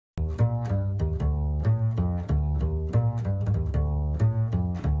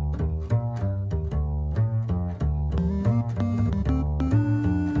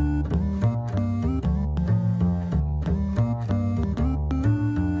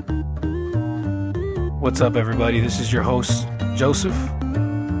What's up, everybody? This is your host, Joseph.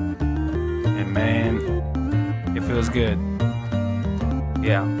 And man, it feels good.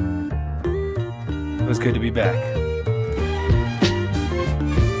 Yeah. It was good to be back.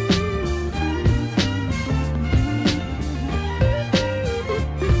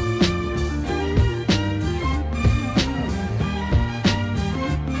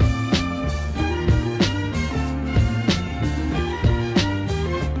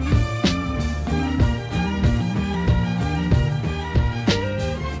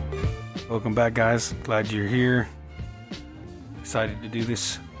 Welcome back, guys. Glad you're here. Excited to do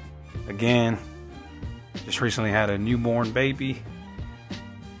this again. Just recently had a newborn baby.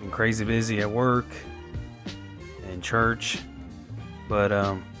 Been crazy busy at work and church,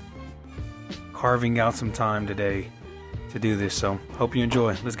 but carving out some time today to do this. So hope you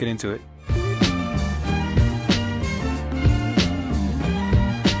enjoy. Let's get into it.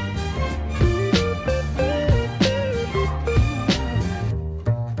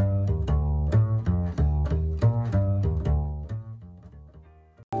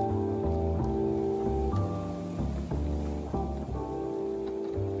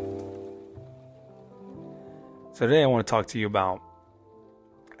 So today I want to talk to you about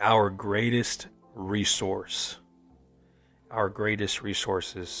our greatest resource. Our greatest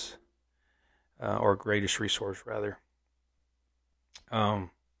resources, or greatest resource rather.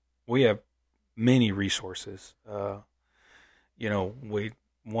 We have many resources. One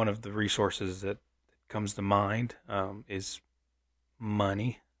of the resources that comes to mind is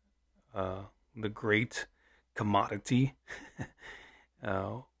money, the great commodity,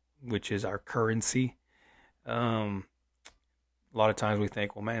 which is our currency. A lot of times we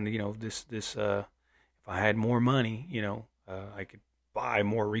think, well, man, this if I had more money, I could buy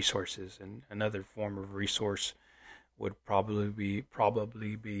more resources. And another form of resource would probably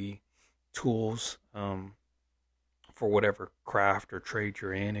be tools, for whatever craft or trade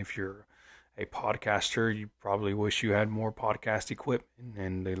you're in. If you're a podcaster, you probably wish you had more podcast equipment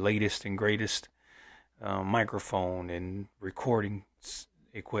and the latest and greatest microphone and recording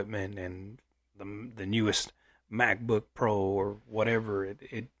equipment and the newest MacBook Pro or whatever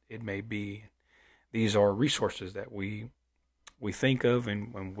it may be. These are resources that we think of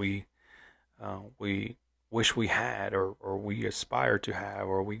and when we wish we had or we aspire to have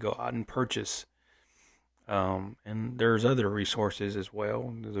or we go out and purchase. And there's other resources as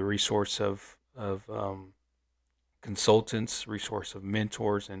well. The resource of consultants, resource of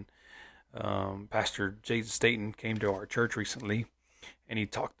mentors, and Pastor Jason Staten came to our church recently and he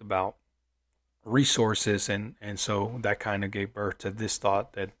talked about resources, and so that kind of gave birth to this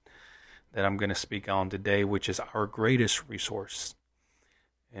thought that I'm going to speak on today, which is our greatest resource.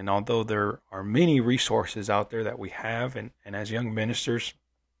 And although there are many resources out there that we have, and as young ministers,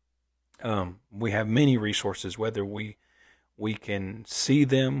 we have many resources, whether we can see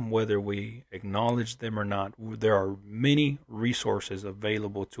them, whether we acknowledge them or not. There are many resources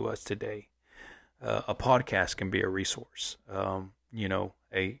available to us today. A podcast can be a resource.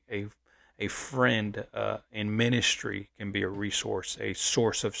 A friend in ministry can be a resource, a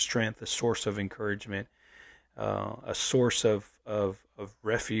source of strength, a source of encouragement, a source of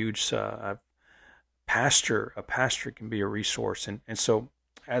refuge. A pastor can be a resource. And so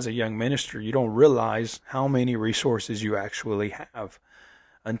as a young minister, you don't realize how many resources you actually have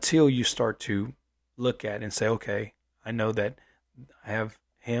until you start to look at and say, okay, I know that I have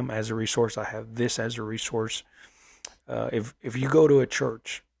him as a resource. I have this as a resource. If you go to a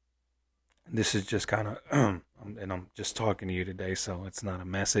church, this is just kind of, and I'm just talking to you today, so it's not a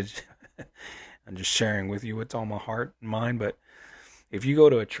message. I'm just sharing with you what's on my heart and mind. But if you go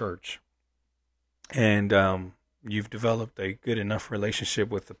to a church and you've developed a good enough relationship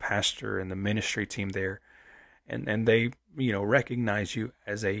with the pastor and the ministry team there, and they, recognize you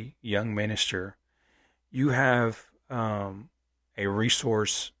as a young minister, you have a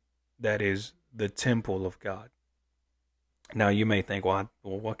resource that is the temple of God. Now, you may think, well,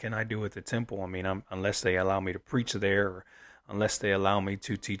 what can I do with the temple? I mean, unless they allow me to preach there, or unless they allow me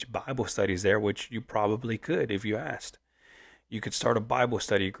to teach Bible studies there, which you probably could if you asked. You could start a Bible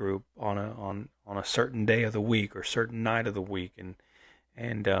study group on a certain day of the week or certain night of the week, and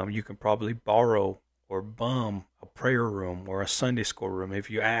you can probably borrow or bum a prayer room or a Sunday school room if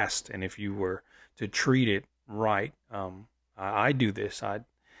you asked, and if you were to treat it right. I do this.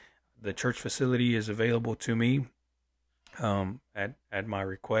 The church facility is available to me at my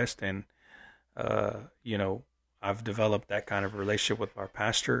request, and I've developed that kind of relationship with our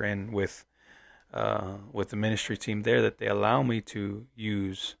pastor and with the ministry team there, that they allow me to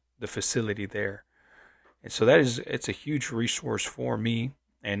use the facility there. And so it's a huge resource for me.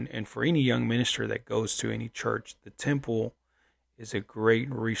 And for any young minister that goes to any church, the temple is a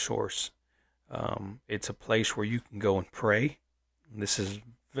great resource. It's a place where you can go and pray. This is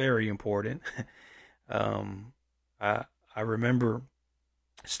very important. um, I remember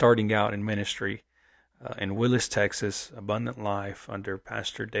starting out in ministry in Willis, Texas, Abundant Life under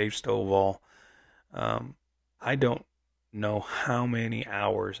Pastor Dave Stovall. I don't know how many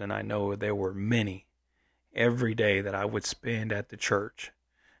hours, and I know there were many, every day that I would spend at the church.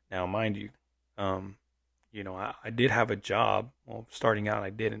 Now, mind you, I did have a job. Well, starting out, I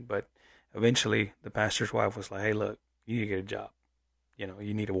didn't, but eventually the pastor's wife was like, "Hey, look, you need to get a job.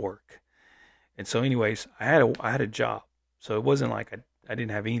 You need to work." And so, anyways, I had a job. So it wasn't like I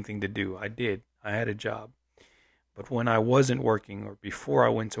didn't have anything to do. I did. I had a job. But when I wasn't working, or before I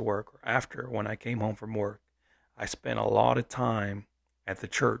went to work, or after, when I came home from work, I spent a lot of time at the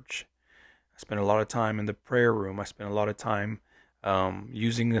church. I spent a lot of time in the prayer room. I spent a lot of time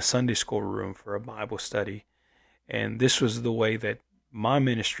using the Sunday school room for a Bible study. And this was the way that my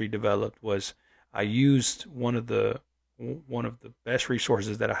ministry developed. Was I used one of the best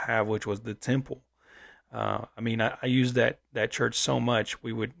resources that I have, which was the temple. I used that church so much.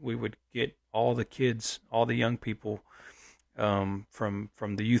 We would get all the kids, all the young people from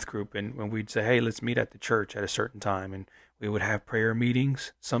the youth group, and when we'd say, "Hey, let's meet at the church at a certain time," and we would have prayer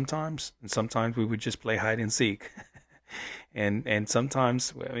meetings sometimes, and sometimes we would just play hide and seek. and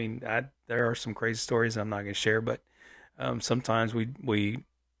sometimes, there are some crazy stories I'm not going to share, but sometimes we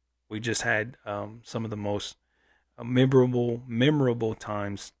just had some of the most memorable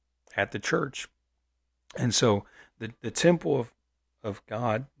times at the church. And so the temple of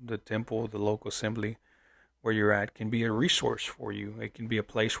God, the temple, the local assembly where you're at, can be a resource for you. It can be a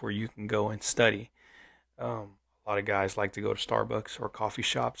place where you can go and study. A lot of guys like to go to Starbucks or coffee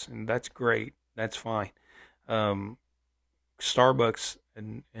shops, and that's great. That's fine. Starbucks,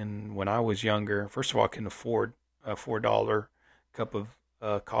 and when I was younger, first of all, I couldn't afford a $4 cup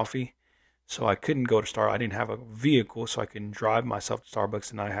of coffee. So I couldn't go to Starbucks. I didn't have a vehicle, so I couldn't drive myself to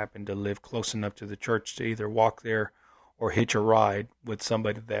Starbucks, and I happened to live close enough to the church to either walk there or hitch a ride with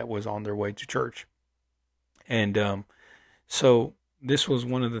somebody that was on their way to church. And so this was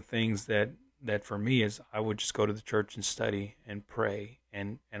one of the things that for me is I would just go to the church and study and pray,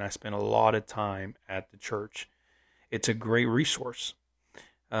 and I spent a lot of time at the church. It's a great resource.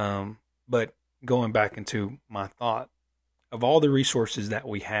 But going back into my thought, of all the resources that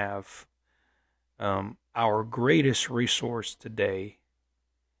we have, our greatest resource today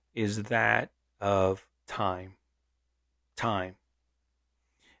is that of time. Time.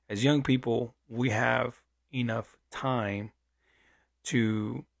 As young people, we have enough time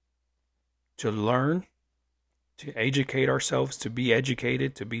to learn, to educate ourselves, to be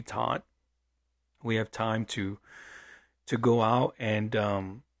educated, to be taught. We have time to go out and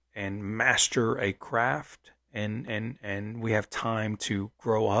master a craft, and we have time to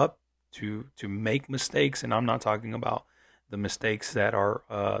grow up, to make mistakes. And I'm not talking about the mistakes that are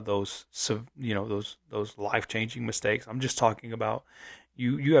those life-changing mistakes. I'm just talking about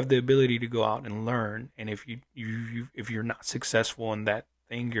you have the ability to go out and learn, and if you're not successful in that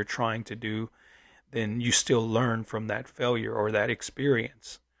thing you're trying to do, then you still learn from that failure or that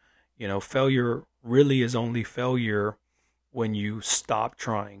experience. Failure really is only failure when you stop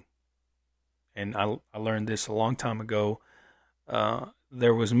trying. And I learned this a long time ago.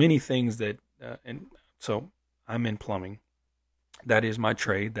 There was many things that, and so I'm in plumbing. That is my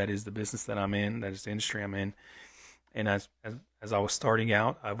trade. That is the business that I'm in. That is the industry I'm in. And as I was starting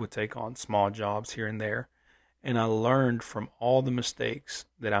out, I would take on small jobs here and there. And I learned from all the mistakes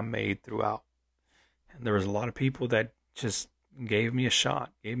that I made throughout. And there was a lot of people that just gave me a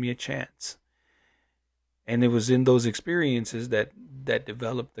shot, gave me a chance. And it was in those experiences that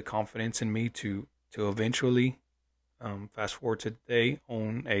developed the confidence in me to eventually, fast forward to today,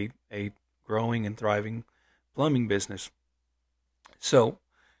 own a growing and thriving plumbing business. So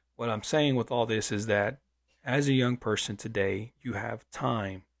what I'm saying with all this is that as a young person today, you have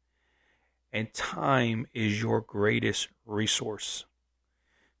time, and time is your greatest resource.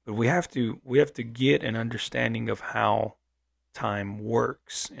 But we have to get an understanding of how time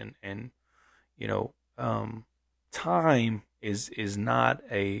works, and time is not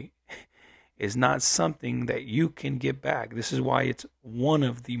something that you can get back. This is why it's one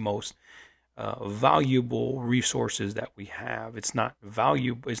of the most valuable resources that we have. It's not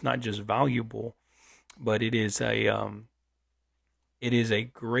valuable. It's not just valuable, but it is a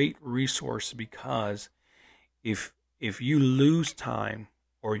great resource, because if you lose time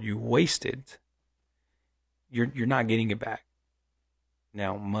or you waste it, you're not getting it back.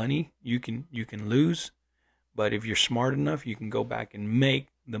 Now, money you can lose, but if you're smart enough, you can go back and make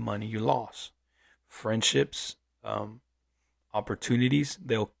the money you lost. Friendships, opportunities,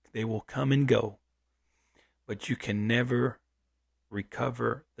 they will come and go, but you can never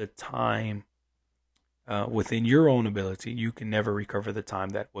recover the time within your own ability. You can never recover the time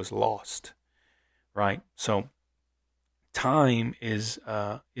that was lost, right? So time is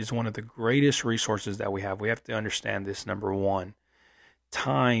one of the greatest resources that we have. We have to understand this. Number one,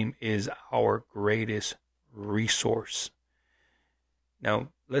 time is our greatest resource. Now,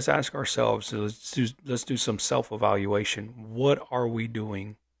 let's ask ourselves, let's do some self-evaluation. What are we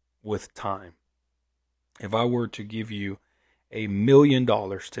doing with time? If I were to give you $1 million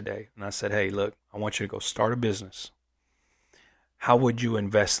today, and I said, hey, look, I want you to go start a business, how would you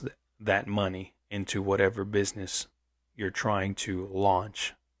invest that money into whatever business you're trying to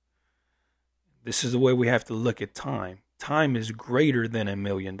launch? This is the way we have to look at time. Time is greater than $1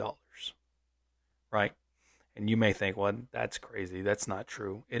 million, right? And you may think, well, that's crazy. That's not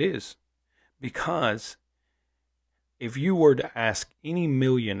true. It is. Because if you were to ask any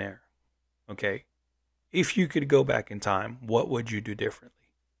millionaire, okay, if you could go back in time, what would you do differently?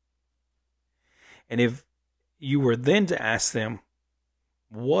 And if you were then to ask them,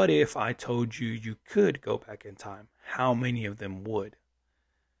 what if I told you you could go back in time? How many of them would?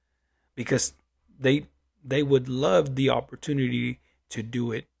 Because they would love the opportunity to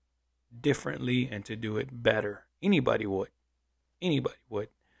do it differently and to do it better. Anybody would. Anybody would.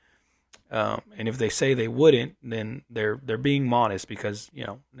 And if they say they wouldn't, then they're being modest, because, you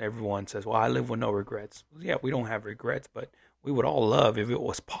know, everyone says, well, I live with no regrets. Yeah, we don't have regrets, but we would all love if it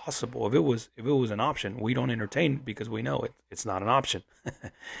was possible. If it was an option. We don't entertain it because we know it's not an option.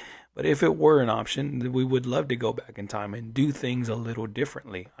 But if it were an option, then we would love to go back in time and do things a little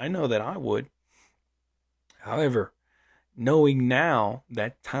differently. I know that I would. However, knowing now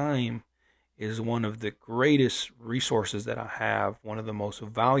that time is one of the greatest resources that I have, one of the most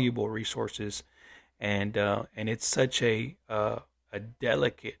valuable resources, and it's such a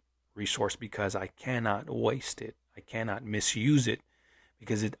delicate resource, because I cannot waste it, I cannot misuse it,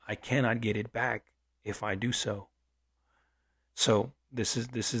 because I cannot get it back if I do so. So this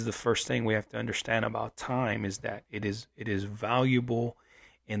is the first thing we have to understand about time, is that it is valuable,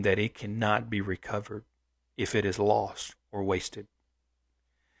 in that it cannot be recovered if it is lost or wasted.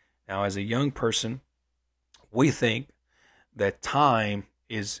 Now, as a young person, we think that time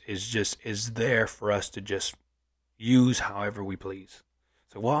is there for us to just use however we please.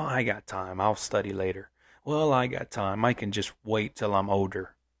 So, well, I got time, I'll study later. Well, I got time, I can just wait till I'm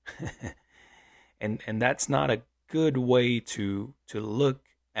older. and that's not a good way to look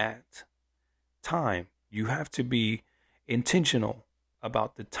at time. You have to be intentional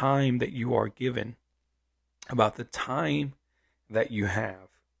about the time that you are given, about the time that you have.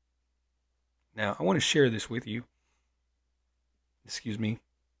 Now, I want to share this with you.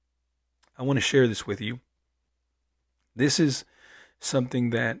 I want to share this with you. This is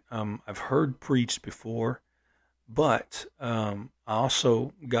something that I've heard preached before, but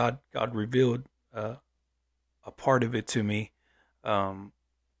also God revealed a part of it to me, and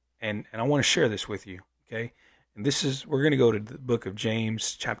I want to share this with you. Okay, and we're going to go to the book of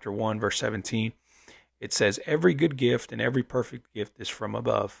James, chapter 1, verse 17. It says, "Every good gift and every perfect gift is from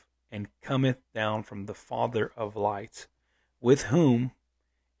above, and cometh down from the Father of lights, with whom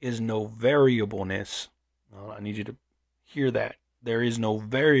is no variableness." Now, I need you to hear that. There is no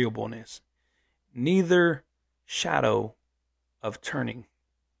variableness, neither shadow of turning.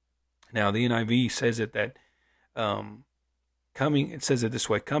 Now, the NIV says it that it says it this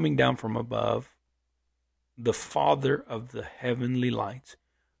way: coming down from above, the Father of the heavenly lights,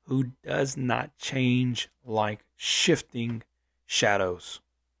 who does not change like shifting shadows.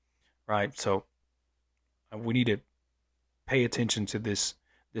 Right? So we need to pay attention to this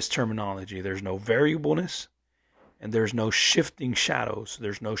terminology. There's no variableness, and there's no shifting shadows.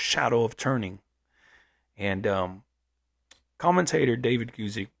 There's no shadow of turning. And commentator David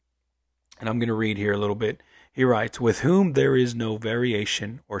Guzik, and I'm going to read here a little bit. He writes, "With whom there is no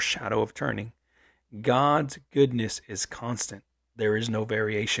variation or shadow of turning, God's goodness is constant. There is no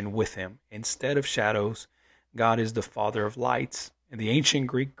variation with him. Instead of shadows, God is the Father of lights." In the ancient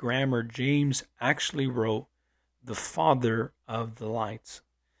Greek grammar, James actually wrote the Father of the lights.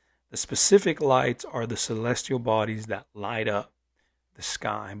 The specific lights are the celestial bodies that light up the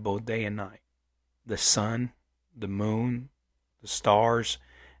sky both day and night. The sun, the moon, the stars,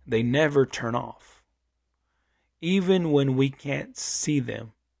 they never turn off. Even when we can't see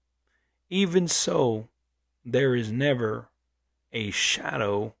them, even so, there is never a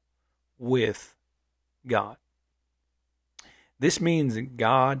shadow with God. This means that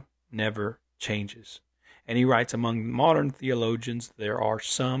God never changes. And he writes, among modern theologians, there are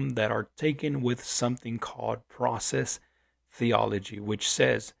some that are taken with something called process theology, which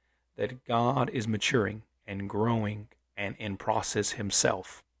says that God is maturing and growing and in process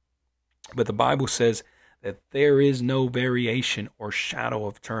himself. But the Bible says that there is no variation or shadow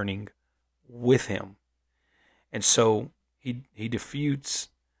of turning with him. And so he diffutes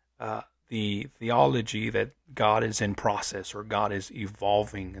the theology that God is in process or God is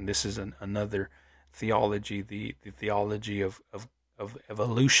evolving. And this is another theology, the theology of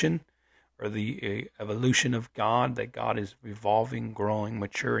evolution, or the evolution of God, that God is evolving, growing,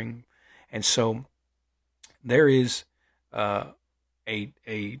 maturing. And so there is a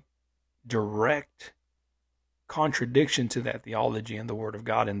direct contradiction to that theology in the Word of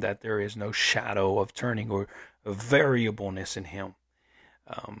God, in that there is no shadow of turning or of variableness in him.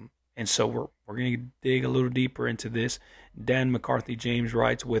 And so we're going to dig a little deeper into this. Dan McCarthy James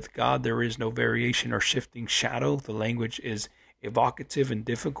writes, with God there is no variation or shifting shadow. The language is evocative and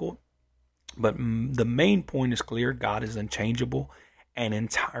difficult, but the main point is clear. God is unchangeable and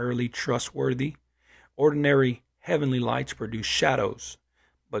entirely trustworthy. Ordinary heavenly lights produce shadows,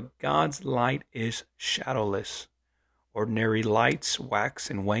 but God's light is shadowless. Ordinary lights wax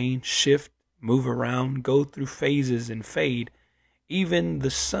and wane, shift, move around, go through phases and fade. Even the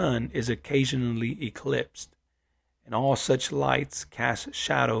sun is occasionally eclipsed, and all such lights cast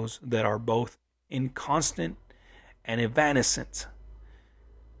shadows that are both inconstant and evanescent.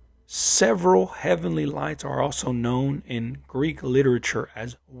 Several heavenly lights are also known in Greek literature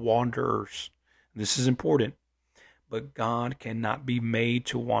as wanderers. This is important. But God cannot be made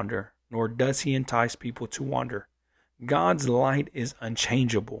to wander, nor does he entice people to wander. God's light is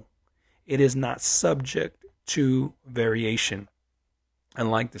unchangeable. It is not subject to variation.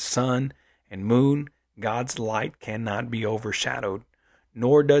 Unlike the sun and moon, God's light cannot be overshadowed,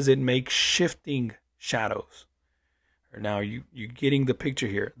 nor does it make shifting shadows. Now you're getting the picture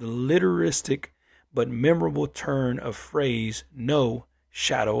here. The literistic but memorable turn of phrase, no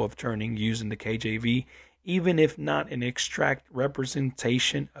shadow of turning, used in the KJV, even if not an extract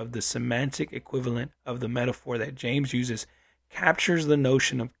representation of the semantic equivalent of the metaphor that James uses, captures the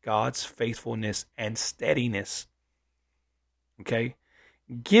notion of God's faithfulness and steadiness. Okay?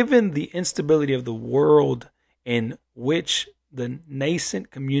 Given the instability of the world in which the nascent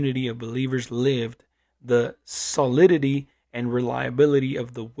community of believers lived, the solidity and reliability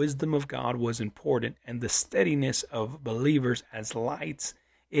of the wisdom of God was important, and the steadiness of believers as lights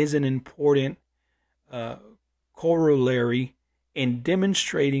is an important corollary in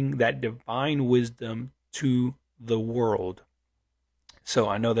demonstrating that divine wisdom to the world. So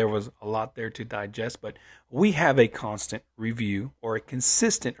I know there was a lot there to digest, but we have a constant review, or a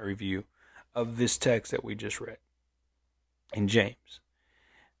consistent review, of this text that we just read in James.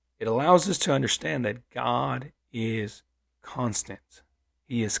 It allows us to understand that God is constant.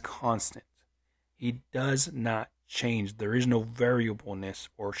 He is constant. He does not change. There is no variableness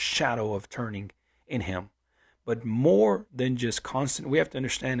or shadow of turning in him. But more than just constant, we have to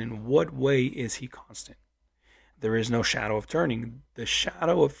understand in what way is he constant. There is no shadow of turning. The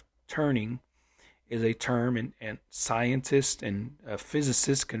shadow of turning is a term, and scientists and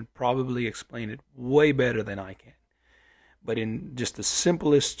physicists can probably explain it way better than I can. But in just the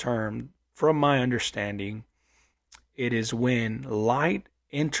simplest term, from my understanding, it is when light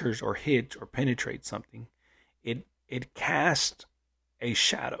enters or hits or penetrates something, it casts a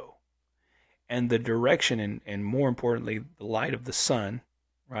shadow. And the direction, and more importantly, the light of the sun,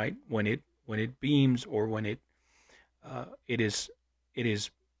 right? When it beams, or when it is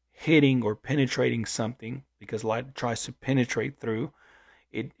hitting or penetrating something, because light tries to penetrate through,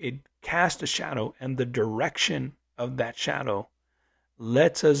 it casts a shadow, and the direction of that shadow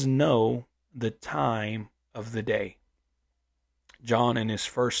lets us know the time of the day. John, in his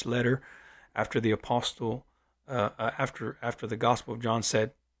first letter, after the apostle, after the Gospel of John,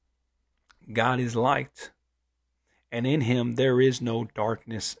 said, God is light, and in him there is no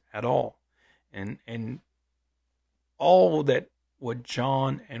darkness at all. And all that what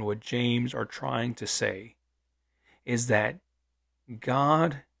John and what James are trying to say is that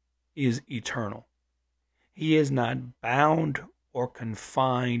God is eternal. He is not bound or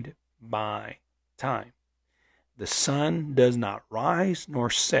confined by time. The sun does not rise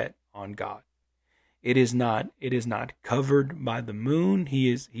nor set on God. It is not covered by the moon.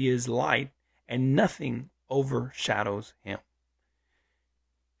 He is light, and nothing overshadows him.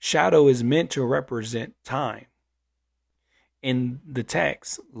 Shadow is meant to represent time. In the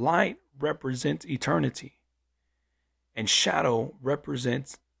text, light represents eternity, and shadow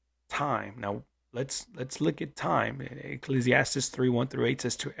represents time. Now, let's look at time. Ecclesiastes 3:1-8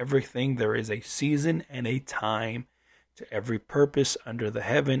 says, "To everything there is a season and a time, to every purpose under the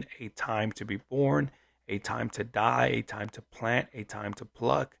heaven, a time to be born, a time to die, a time to plant, a time to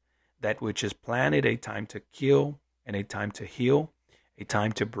pluck that which is planted, a time to kill, and a time to heal, a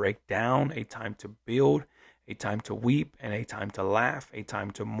time to break down, a time to build, a time to weep, and a time to laugh, a time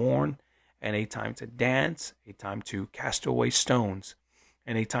to mourn, and a time to dance, a time to cast away stones,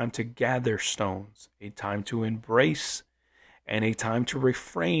 and a time to gather stones, a time to embrace, and a time to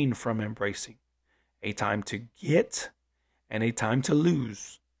refrain from embracing, a time to get, and a time to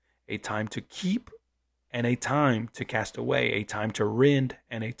lose, a time to keep, and a time to cast away, a time to rend,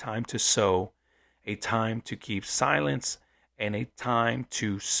 and a time to sow, a time to keep silence, and a time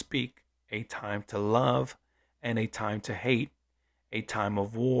to speak, a time to love, and a time to hate, a time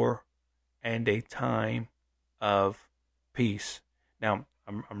of war, and a time of peace." Now,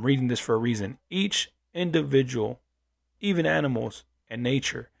 I'm reading this for a reason. Each individual, even animals and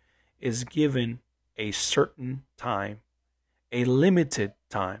nature, is given a certain time, a limited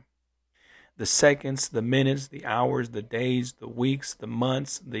time. The seconds, the minutes, the hours, the days, the weeks, the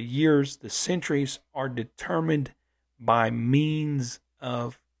months, the years, the centuries are determined by means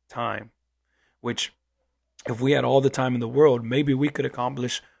of time, which, if we had all the time in the world, maybe we could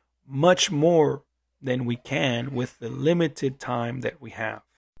accomplish much more than we can with the limited time that we have.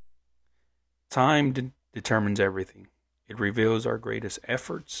 Time determines everything. It reveals our greatest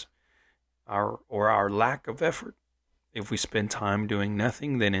efforts, our lack of effort. If we spend time doing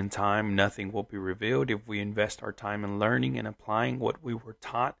nothing, then in time nothing will be revealed. If we invest our time in learning and applying what we were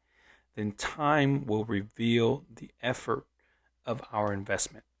taught, then time will reveal the effort of our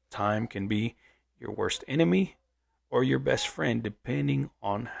investment. Time can be your worst enemy or your best friend, depending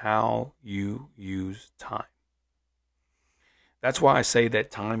on how you use time. That's why I say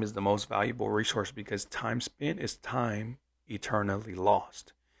that time is the most valuable resource, because time spent is time eternally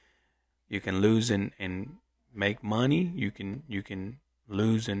lost. You can lose and make money. You can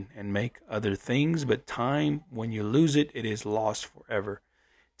lose and make other things, but time, when you lose it, it is lost forever.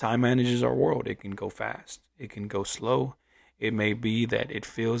 Time manages our world. It can go fast. It can go slow. It may be that it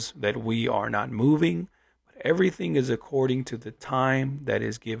feels that we are not moving, but everything is according to the time that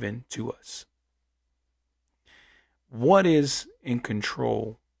is given to us. What is in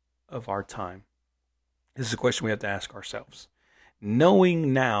control of our time? This is a question we have to ask ourselves.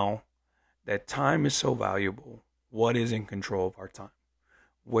 Knowing now that time is so valuable, what is in control of our time?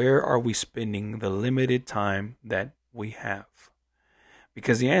 Where are we spending the limited time that we have?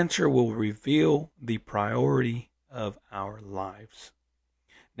 Because the answer will reveal the priority of our lives.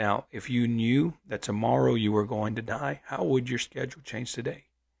 Now, if you knew that tomorrow you were going to die, how would your schedule change today?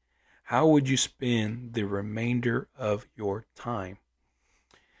 How would you spend the remainder of your time?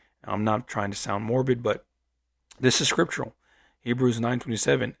 Now, I'm not trying to sound morbid, but this is scriptural. Hebrews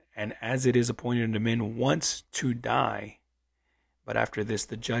 9:27, "And as it is appointed unto men once to die, but after this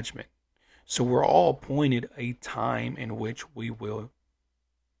the judgment." So we're all appointed a time in which we will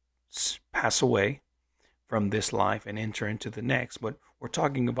pass away from this life and enter into the next. But we're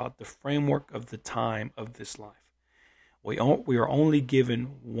talking about the framework of the time of this life. We are only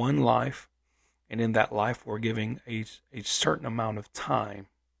given one life, and in that life we're giving a certain amount of time.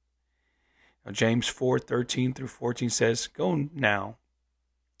 Now, James 4:13-14 says, "Go now,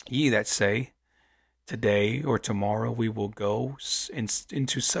 ye that say, today or tomorrow we will go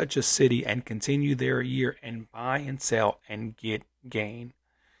into such a city and continue there a year and buy and sell and get gain."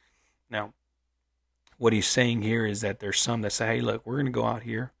 Now, what he's saying here is that there's some that say, "Hey, look, we're going to go out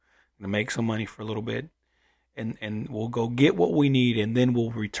here, going to make some money for a little bit, and we'll go get what we need, and then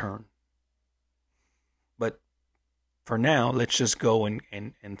we'll return. But for now, let's just go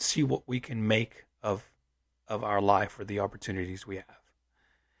and see what we can make of our life or the opportunities we have."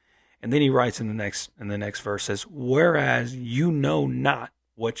 And then he writes in the next verse, says, "Whereas you know not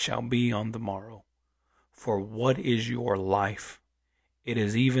what shall be on the morrow, for what is your life? It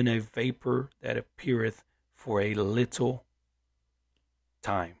is even a vapor that appeareth for a little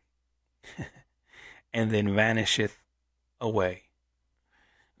time, and then vanisheth away."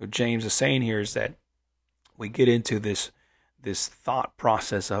 What James is saying here is that we get into this thought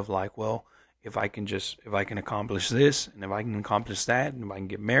process of like, well, if I can accomplish this, and if I can accomplish that, and if I can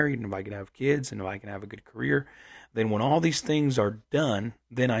get married, and if I can have kids, and if I can have a good career, then when all these things are done,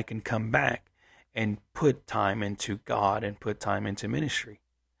 then I can come back and put time into God and put time into ministry.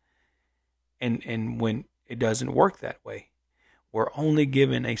 And when it doesn't work that way, we're only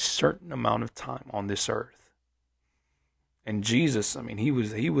given a certain amount of time on this earth. And Jesus, I mean, he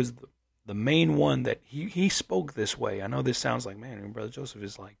was the main one that he spoke this way. I know this sounds like, man, Brother Joseph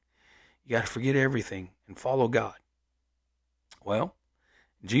is like, You got to forget everything and follow God. Well,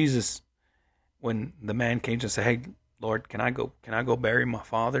 Jesus, when the man came to say, "Hey, Lord, can I go bury my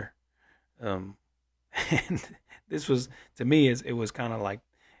father?" And this was, to me, it was kind of like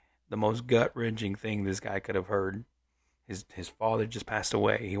the most gut-wrenching thing this guy could have heard. His father just passed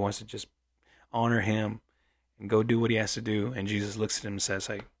away. He wants to just honor him and go do what he has to do. And Jesus looks at him and says,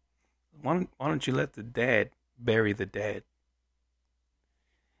 "Hey, why don't you let the dead bury the dead?"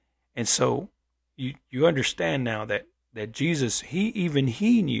 And so you understand now that Jesus, he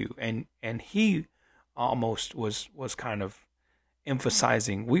knew, and he almost was kind of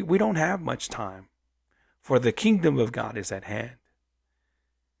emphasizing, we don't have much time, for the kingdom of God is at hand.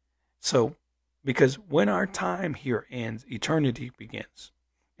 So, because when our time here ends, eternity begins.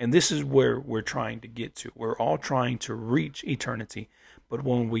 And this is where we're trying to get to. We're all trying to reach eternity. But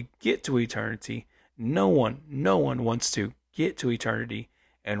when we get to eternity, no one wants to get to eternity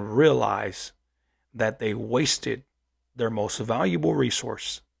and realize that they wasted their most valuable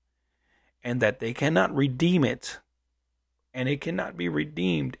resource and that they cannot redeem it. And it cannot be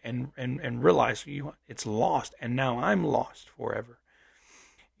redeemed and realize it's lost, and now I'm lost forever.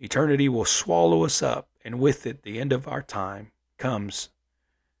 Eternity will swallow us up, and with it, the end of our time comes.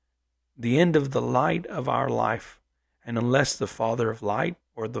 The end of the light of our life, and unless the Father of light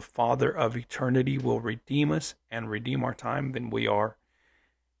or the Father of eternity will redeem us and redeem our time, then we are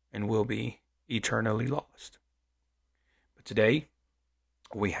and will be eternally lost. But today,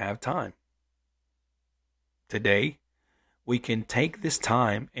 we have time. Today, we can take this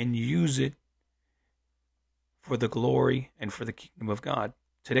time and use it for the glory and for the kingdom of God.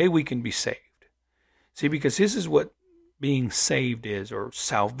 Today we can be saved. See, because this is what being saved is, or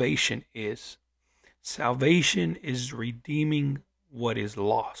salvation is. Salvation is redeeming what is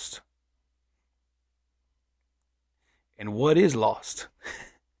lost. And what is lost?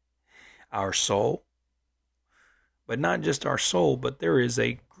 Our soul. But not just our soul, but there is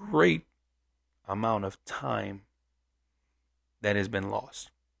a great amount of time that has been lost.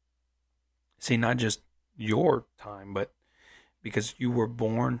 See, not just your time, but because you were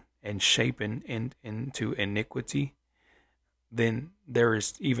born and shapen into iniquity, then there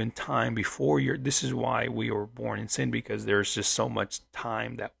is even time before this is why we were born in sin, because there's just so much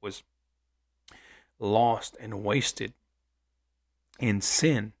time that was lost and wasted in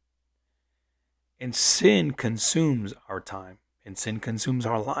sin. And sin consumes our time, and sin consumes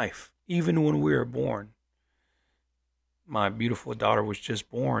our life, even when we are born. My beautiful daughter was just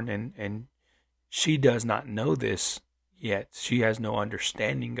born, and she does not know this yet. She has no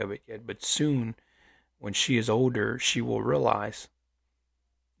understanding of it yet. But soon, when she is older, she will realize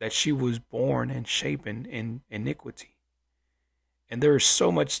that she was born and shapen in iniquity. And there is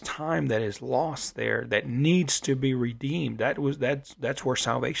so much time that is lost there that needs to be redeemed. That's where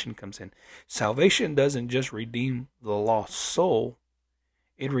salvation comes in. Salvation doesn't just redeem the lost soul.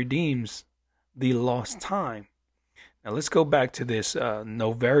 It redeems the lost time. Now let's go back to this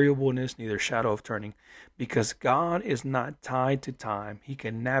no variableness, neither shadow of turning, because God is not tied to time. He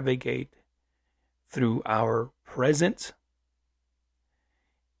can navigate through our present,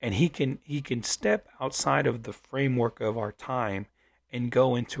 and he can step outside of the framework of our time and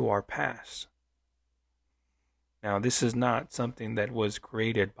go into our past. Now this is not something that was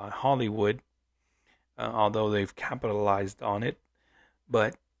created by Hollywood, although they've capitalized on it,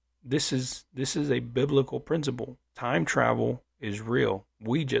 but this is a biblical principle. Time travel is real.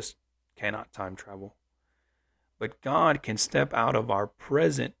 We just cannot time travel. But God can step out of our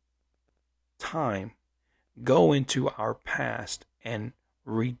present time, go into our past, and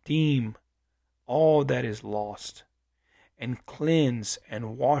redeem all that is lost, and cleanse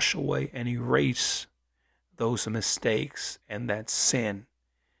and wash away and erase those mistakes and that sin,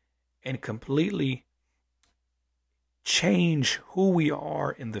 and completely change who we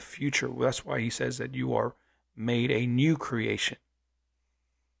are in the future. That's why he says that you are made a new creation.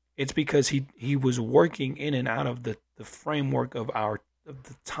 It's because he was working in and out of the framework of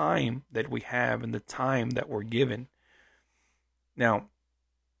the time that we have and the time that we're given. Now,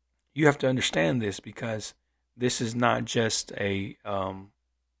 you have to understand this, because this is not just a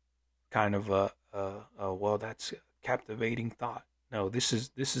kind of a well, that's a captivating thought. No, this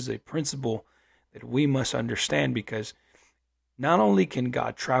is a principle that we must understand, because not only can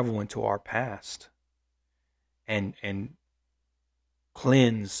God travel into our past and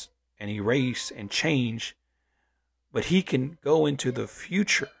cleanse and erase and change, but he can go into the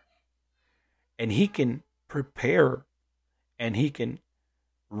future and he can prepare and he can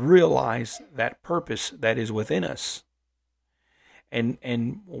realize that purpose that is within us.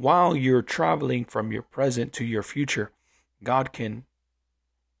 And while you're traveling from your present to your future, God can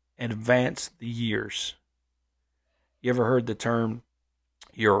advance the years. You ever heard the term,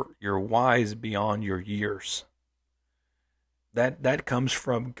 you're wise beyond your years? That comes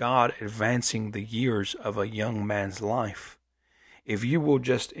from God advancing the years of a young man's life. If you will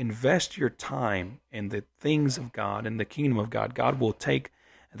just invest your time in the things of God, in the kingdom of God, God will take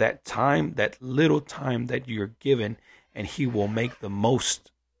that time, that little time that you're given, and He will make the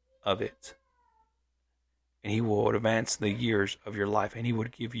most of it. And He will advance the years of your life, and He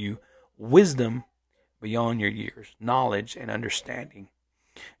would give you wisdom beyond your years, knowledge and understanding.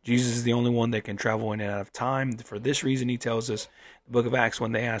 Jesus is the only one that can travel in and out of time. For this reason, He tells us, the book of Acts,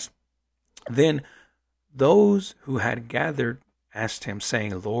 when they asked, then those who had gathered asked Him,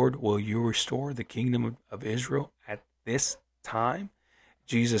 saying, Lord, will you restore the kingdom of Israel at this time?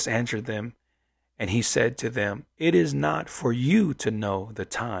 Jesus answered them, and He said to them, it is not for you to know the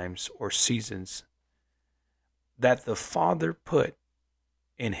times or seasons that the Father put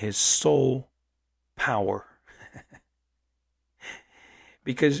in His sole power.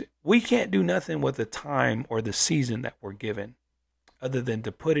 Because we can't do nothing with the time or the season that we're given, other than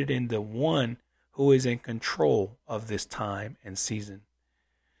to put it into one who is in control of this time and season.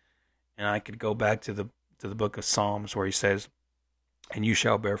 And I could go back to the book of Psalms, where He says, and you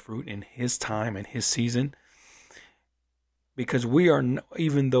shall bear fruit in His time and His season. Because we are,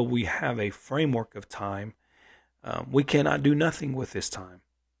 even though we have a framework of time, we cannot do nothing with this time.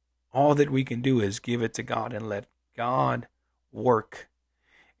 All that we can do is give it to God and let God work.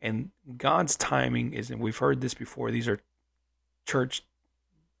 And God's timing is, and we've heard this before, these are church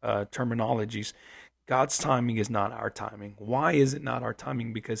terminologies. God's timing is not our timing. Why is it not our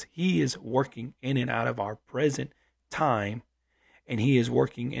timing? Because He is working in and out of our present time, and He is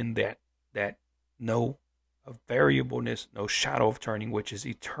working in that no variableness, no shadow of turning, which is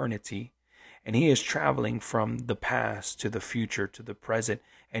eternity. And He is traveling from the past to the future to the present,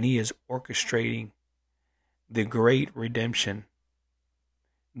 and He is orchestrating the great redemption,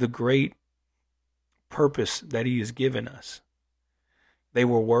 the great purpose that He has given us. They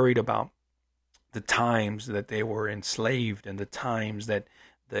were worried about the times that they were enslaved and the times that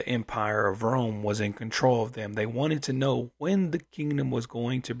the empire of Rome was in control of them. They wanted to know when the kingdom was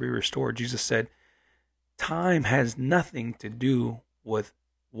going to be restored. Jesus said, time has nothing to do with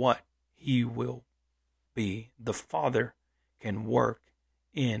what He will be. The Father can work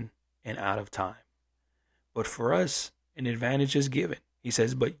in and out of time. But for us, an advantage is given. He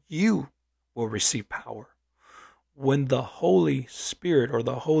says, but you will receive power when the Holy Spirit or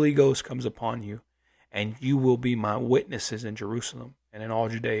the Holy Ghost comes upon you, and you will be my witnesses in Jerusalem and in all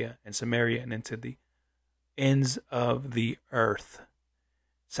Judea and Samaria and into the ends of the earth.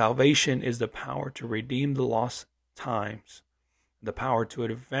 Salvation is the power to redeem the lost times, the power to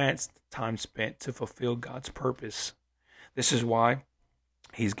advance the time spent to fulfill God's purpose. This is why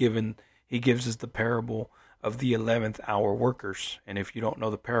He gives us the parable of the 11th hour workers. And if you don't know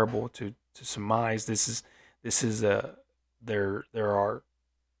the parable, to surmise, there are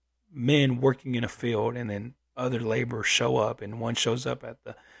men working in a field, and then other laborers show up, and one shows up at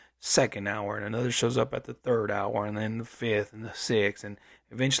the 2nd hour, and another shows up at the 3rd hour, and then the 5th and the 6th, and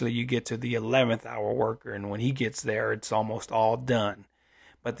eventually you get to the 11th hour worker, and when he gets there, it's almost all done.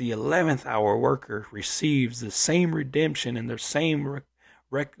 But the 11th hour worker receives the same redemption and the same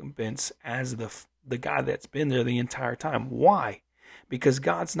recompense as the guy that's been there the entire time. Why? Because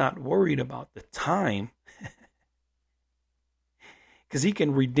God's not worried about the time, because He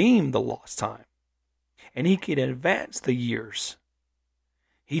can redeem the lost time, and He can advance the years.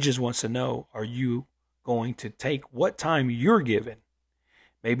 He just wants to know, are you going to take what time you're given?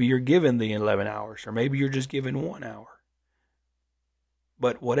 Maybe you're given the 11 hours, or maybe you're just given 1 hour.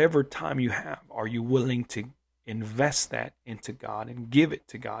 But whatever time you have, are you willing to invest that into God and give it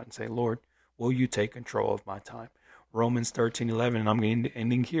to God and say, Lord, will you take control of my time? Romans 13:11, and I'm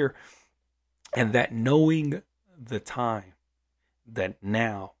ending here. And that knowing the time, that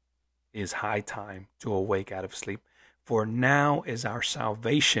now is high time to awake out of sleep. For now is our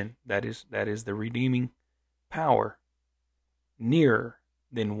salvation, that is the redeeming power, nearer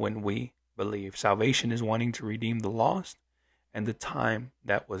than when we believe. Salvation is wanting to redeem the lost and the time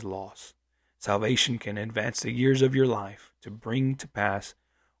that was lost. Salvation can advance the years of your life to bring to pass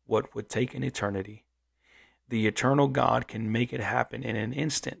what would take an eternity. The eternal God can make it happen in an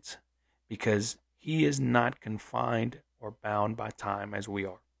instant, because He is not confined or bound by time as we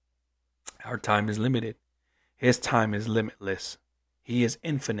are. Our time is limited. His time is limitless. He is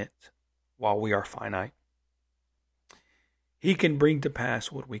infinite while we are finite. He can bring to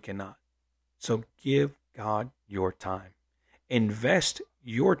pass what we cannot. So give God your time. Invest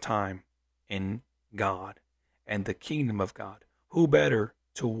your time in God and the kingdom of God. Who better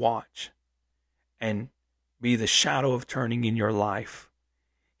to watch and be the shadow of turning in your life.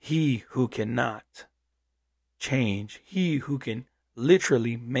 He who cannot change, he who can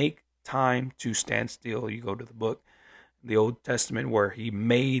literally make time to stand still. You go to the book, the Old Testament, where he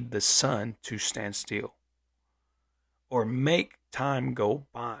made the sun to stand still, or make time go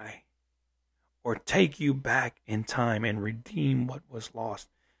by, or take you back in time and redeem what was lost.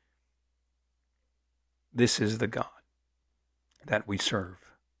 This is the God that we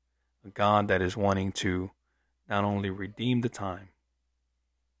serve, a God that is wanting to not only redeem the time,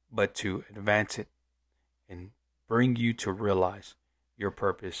 but to advance it and bring you to realize your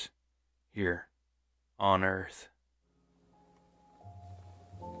purpose here on earth.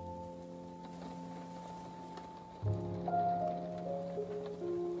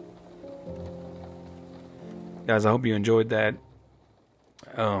 Guys, I hope you enjoyed that.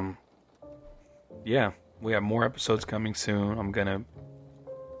 Yeah, we have more episodes coming soon. I'm gonna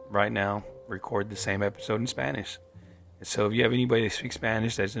right now record the same episode in Spanish. And so if you have anybody that speaks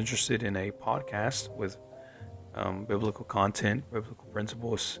Spanish that's interested in a podcast with biblical content, biblical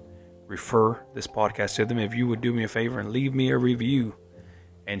principles, refer this podcast to them. If you would do me a favor and leave me a review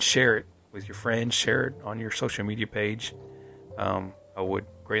and share it with your friends, share it on your social media page, I would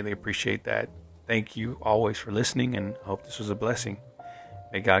greatly appreciate that. Thank you always for listening, and I hope this was a blessing.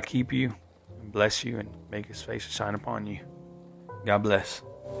 May God keep you and bless you and make his face shine upon you. God bless.